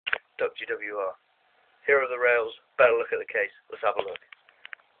Duck GWR. Here are the rails. Better look at the case. Let's have a look.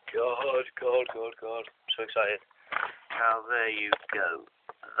 God. I'm so excited. Now there you go.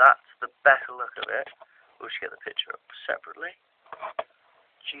 That's the better look of it. We'll just get the picture up separately.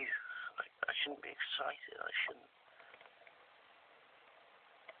 Jesus, I shouldn't be excited. I shouldn't.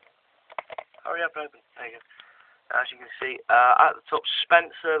 Hurry up and open. There you go. As you can see, at the top,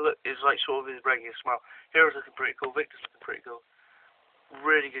 Spencer is like sort of his regular smile. Hero's looking pretty cool. Victor's looking pretty cool.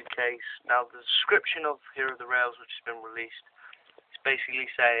 Really good case. Now the description of Hero of the Rails, which has been released, is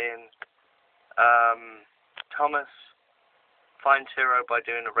basically saying Thomas finds Hero by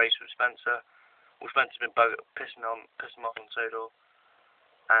doing a race with Spencer. Well, Spencer's been pissing him off on Sodor,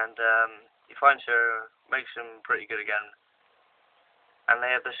 and he finds Hero, makes him pretty good again. And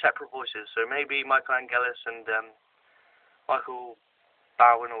they have their separate voices, so maybe Michael Angelis and Michael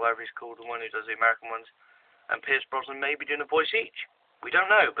Bowen, or whatever he's called, the one who does the American ones, and Pierce Brosnan may be doing a voice each. We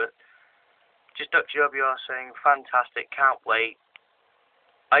don't know, but just Duck GWR saying, fantastic, can't wait.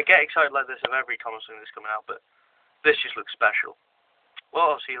 I get excited like this of every Thomas thing that's coming out, but this just looks special.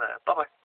 Well, I'll see you later. Bye-bye.